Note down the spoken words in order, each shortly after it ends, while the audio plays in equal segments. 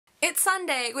It's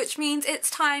Sunday, which means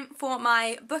it's time for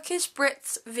my Bookish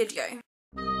Brits video.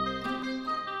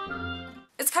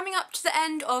 It's coming up to the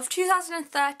end of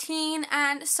 2013,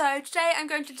 and so today I'm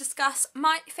going to discuss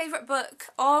my favourite book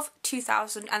of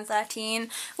 2013,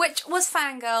 which was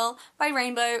Fangirl by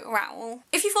Rainbow Rowell.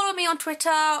 If you follow me on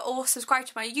Twitter or subscribe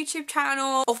to my YouTube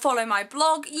channel or follow my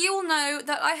blog, you will know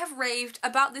that I have raved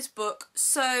about this book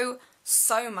so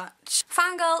much.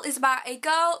 Fangirl is about a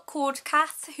girl called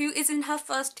Kath who is in her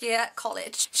first year at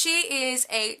college. She is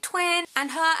a twin,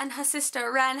 and her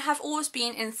sister Ren have always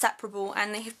been inseparable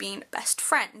and they have been best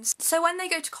friends. So when they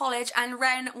go to college and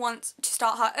Ren wants to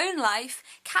start her own life,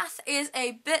 Kath is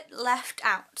a bit left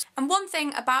out. And one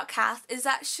thing about Kath is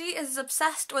that she is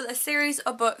obsessed with a series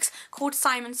of books called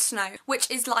Simon Snow, which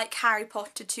is like Harry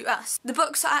Potter to us. The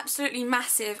books are absolutely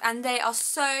massive and they are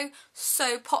so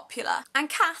popular. And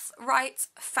Kath writes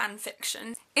fan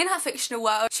fiction. In her fictional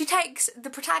world, she takes the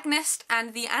protagonist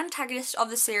and the antagonist of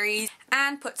the series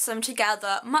and puts them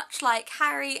together, much like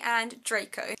Harry and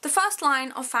Draco. The first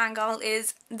line of Fangirl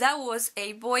is, "There was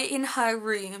a boy in her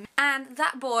room," and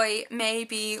that boy may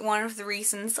be one of the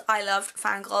reasons I loved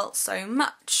Fangirl so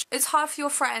much. It's hard for your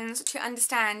friends to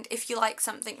understand if you like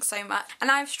something so much,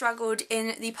 and I've struggled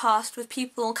in the past with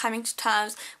people coming to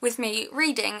terms with me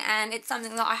reading, and it's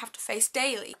something that I have to face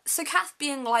daily. So Kath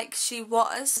being like she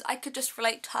was, I could just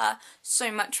relate to her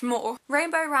so much more.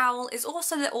 Rainbow Rowell is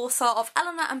also the author of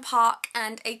Eleanor and Park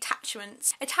and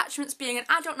Attachments. Attachments being an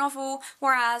adult novel,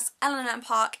 whereas Eleanor and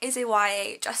Park is a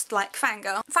YA, just like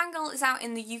Fangirl. Fangirl is out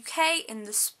in the UK in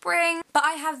the spring, but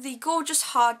I have the gorgeous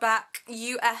hardback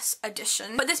US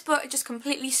edition. But this book just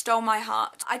completely stole my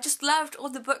heart. I just loved all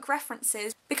the book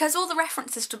references, because all the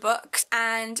references to books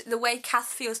and the way Kath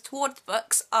feels towards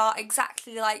books are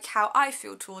exactly like how I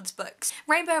feel towards books.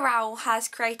 Rainbow Rowell has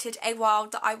created a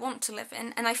world that I want to live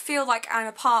in and I feel like I'm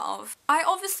a part of. I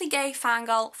obviously gave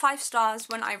Fangirl 5 stars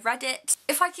when I read it.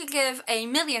 If I could give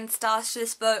 1,000,000 stars to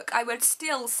this book, I would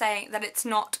still say that it's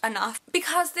not enough,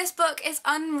 because this book is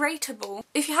unrateable.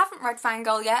 If you haven't read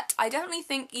Fangirl yet, I definitely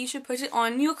think you should put it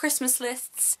on your Christmas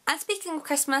lists. And speaking of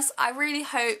Christmas, I really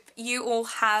hope you all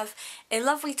have a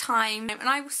lovely time, and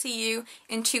I will see you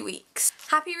in 2 weeks.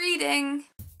 Happy reading!